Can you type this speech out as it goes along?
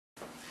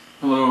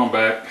Hello, I'm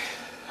back.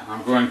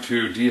 I'm going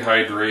to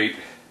dehydrate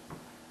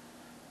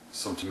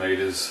some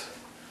tomatoes.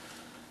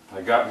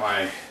 I got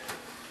my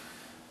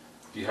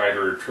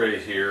dehydrator tray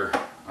here.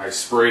 I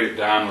sprayed it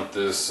down with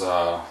this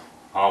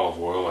olive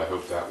oil. I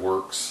hope that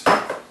works.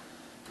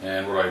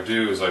 And what I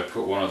do is I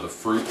put one of the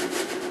fruit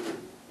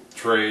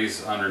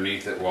trays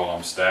underneath it while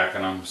I'm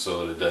stacking them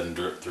so that it doesn't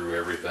drip through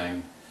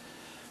everything.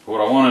 But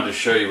what I wanted to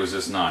show you was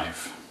this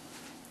knife.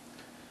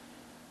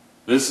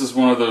 This is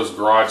one of those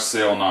garage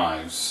sale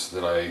knives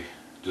that I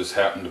just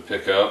happened to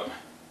pick up.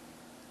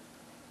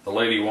 The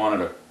lady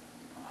wanted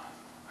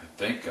I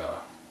think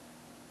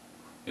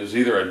it was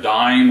either a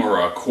dime or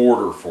a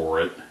quarter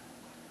for it.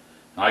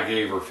 I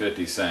gave her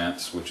 50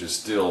 cents, which is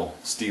still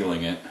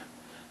stealing it.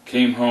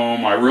 Came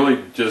home, I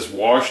really just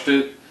washed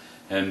it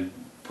and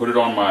put it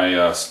on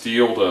my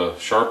steel to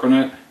sharpen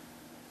it.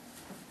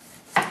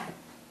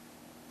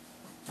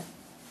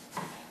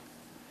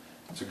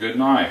 It's a good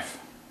knife.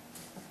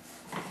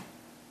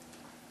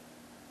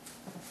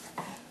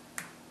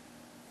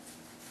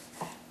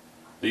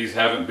 These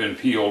haven't been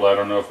peeled. I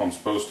don't know if I'm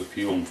supposed to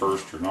peel them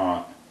first or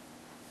not.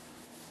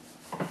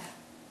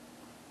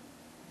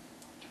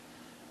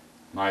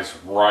 Nice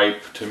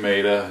ripe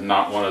tomato,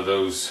 not one of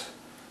those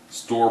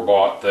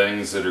store-bought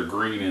things that are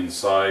green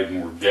inside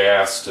and were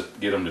gassed to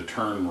get them to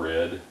turn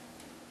red.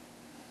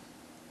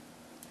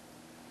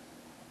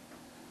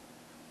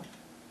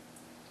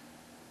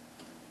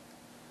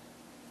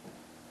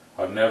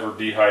 I've never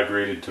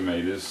dehydrated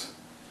tomatoes.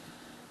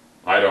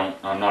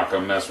 I'm not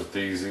going to mess with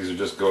these. These are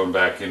just going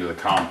back into the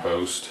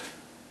compost.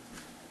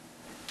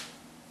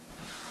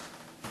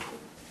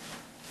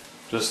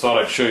 Just thought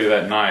I'd show you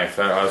that knife.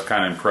 I was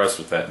kind of impressed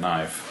with that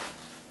knife.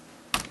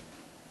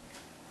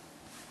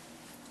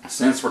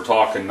 Since we're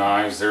talking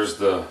knives, there's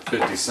the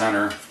 50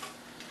 center.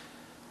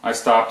 I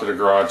stopped at a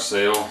garage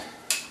sale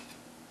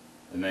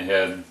and they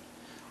had,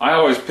 I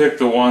always pick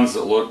the ones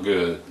that look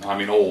good. I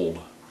mean old.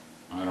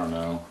 I don't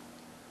know.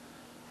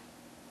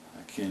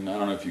 I don't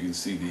know if you can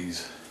see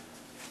these.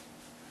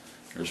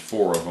 There's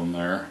 4 of them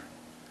there.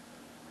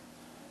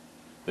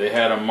 They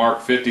had them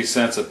marked 50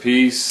 cents a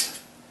piece,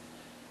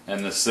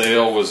 and the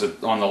sale was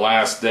on the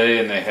last day,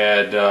 and they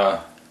had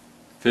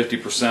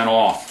 50%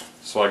 off.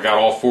 So I got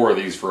all 4 of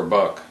these for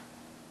 $1.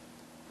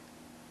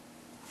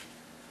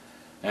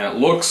 And it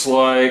looks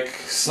like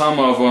some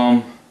of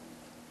them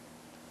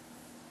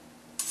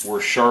were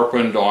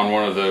sharpened on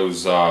one of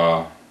those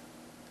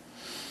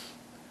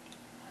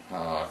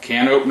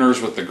can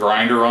openers with the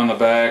grinder on the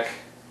back.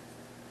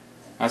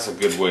 That's a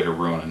good way to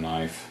ruin a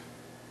knife.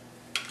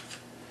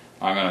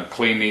 I'm going to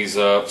clean these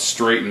up,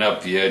 straighten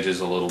up the edges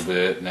a little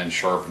bit, and then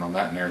sharpen them.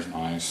 That in there's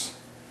nice.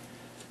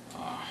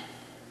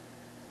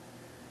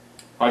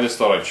 I just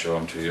thought I'd show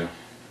them to you.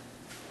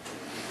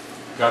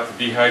 Got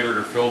the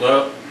dehydrator filled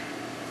up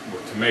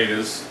with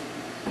tomatoes.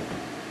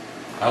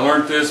 I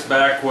learned this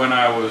back when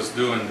I was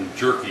doing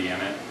jerky in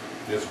it.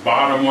 This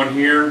bottom one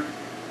here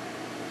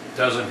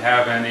doesn't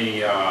have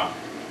any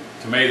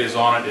tomatoes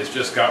on it. It's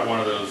just got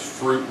one of those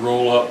fruit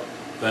roll-up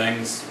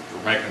things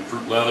for making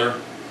fruit leather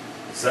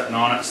setting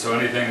on it, so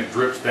anything that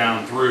drips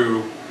down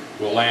through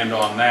will land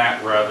on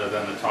that rather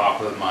than the top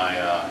of my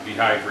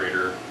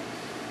dehydrator.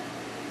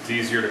 It's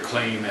easier to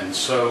clean and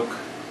soak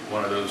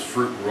one of those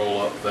fruit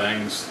roll-up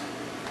things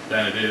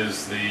than it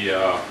is the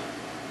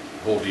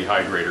whole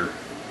dehydrator.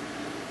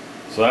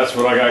 So that's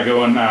what I got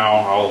going now.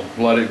 I'll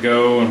let it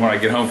go, and when I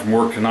get home from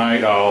work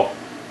tonight I'll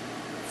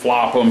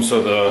flop them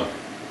so the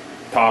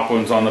top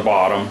one's on the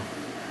bottom.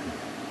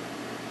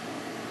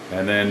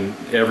 And then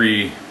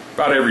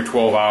about every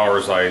 12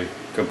 hours I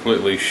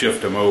completely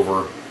shift them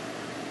over.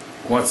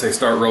 Once they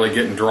start really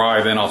getting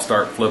dry, then I'll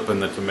start flipping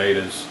the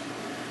tomatoes.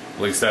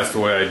 At least that's the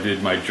way I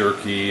did my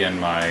jerky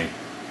and my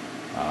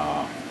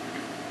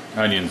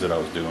onions that I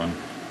was doing.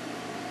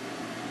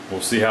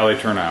 We'll see how they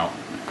turn out.